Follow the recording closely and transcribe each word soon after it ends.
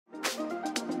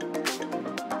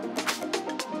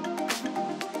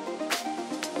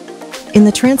In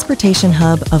the transportation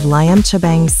hub of Laem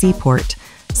Chabang Seaport,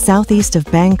 southeast of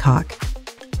Bangkok,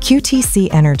 QTC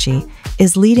Energy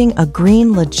is leading a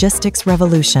green logistics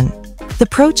revolution. The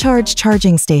ProCharge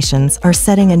charging stations are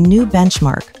setting a new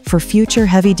benchmark for future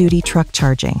heavy-duty truck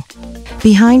charging.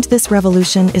 Behind this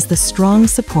revolution is the strong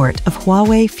support of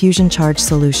Huawei FusionCharge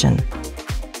solution.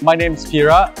 My name is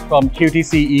Peera from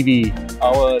QTC EV.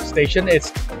 Our station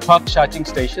is truck charging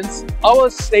stations. Our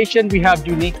station, we have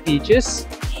unique features.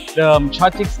 The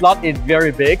charging slot is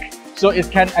very big, so it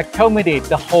can accommodate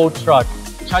the whole truck.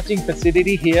 Charging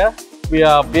facility here, we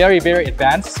are very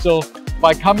advanced. So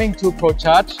by coming to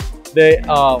ProCharge, they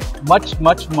are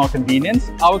much more convenient.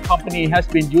 Our company has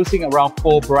been using around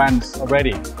 4 brands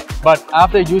already. But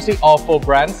after using all 4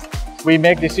 brands, we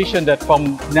make decision that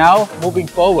from now moving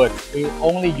forward, we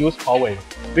only use Huawei.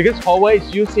 Because Huawei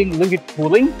is using liquid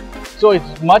cooling, so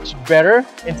it's much better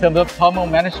in terms of thermal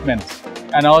management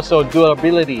and also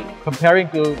durability comparing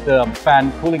to the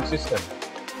fan cooling system.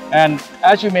 And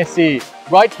as you may see,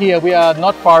 right here we are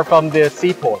not far from the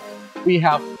seaport. We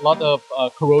have a lot of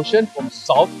corrosion from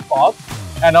salt, fog,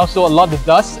 and also a lot of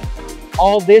dust.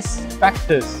 All these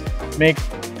factors make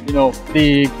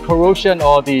the corrosion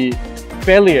or the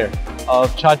failure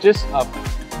of charges are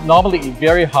normally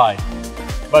very high.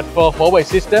 But for Huawei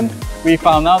system, we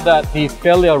found out that the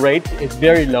failure rate is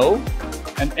very low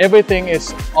and everything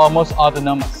is almost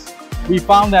autonomous. We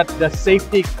found that the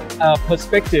safety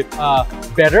perspective are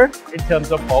better in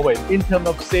terms of Huawei. In terms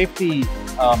of safety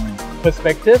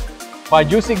perspective, by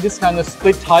using this kind of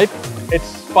split type,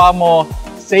 it's far more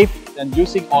safe than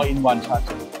using all-in-one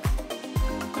charger.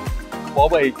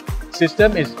 Huawei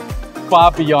system is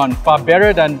far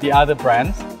better than the other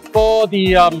brands. For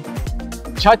the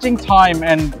charging time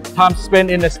and time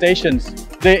spent in the stations,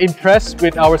 they're impressed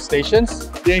with our stations.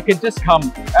 They can just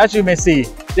come. As you may see,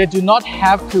 they do not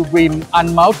have to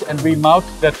unmount and remount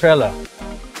the trailer.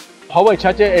 Huawei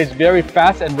charger is very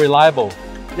fast and reliable.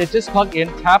 They just plug in,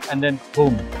 tap, and then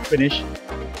boom, finish.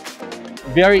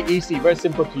 Very easy, very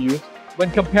simple to use. When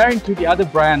comparing to the other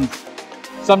brands,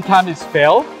 sometimes it's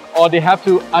fail or they have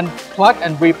to unplug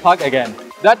and replug again.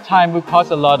 That time will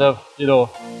cause a lot of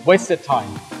wasted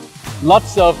time.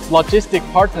 Lots of logistic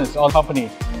partners or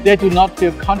companies, they do not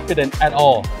feel confident at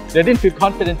all. They didn't feel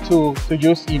confident to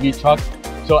use EV truck.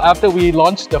 So after we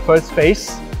launched the first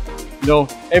phase,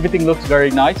 everything looks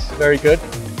very nice, very good.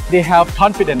 They have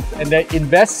confidence and they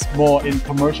invest more in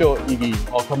commercial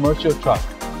EV or commercial truck.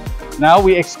 Now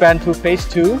we expand to phase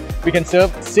 2. We can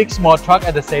serve 6 more trucks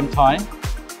at the same time.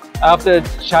 After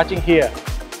charging here,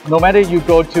 no matter you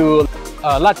go to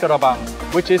Laem Chabang,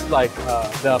 which is like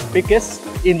the biggest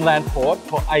inland port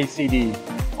for ICD,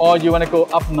 or you want to go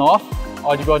up north,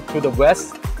 or you go to the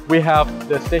west, we have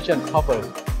the station covered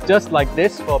just like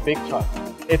this for big trucks.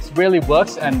 It really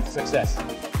works and success.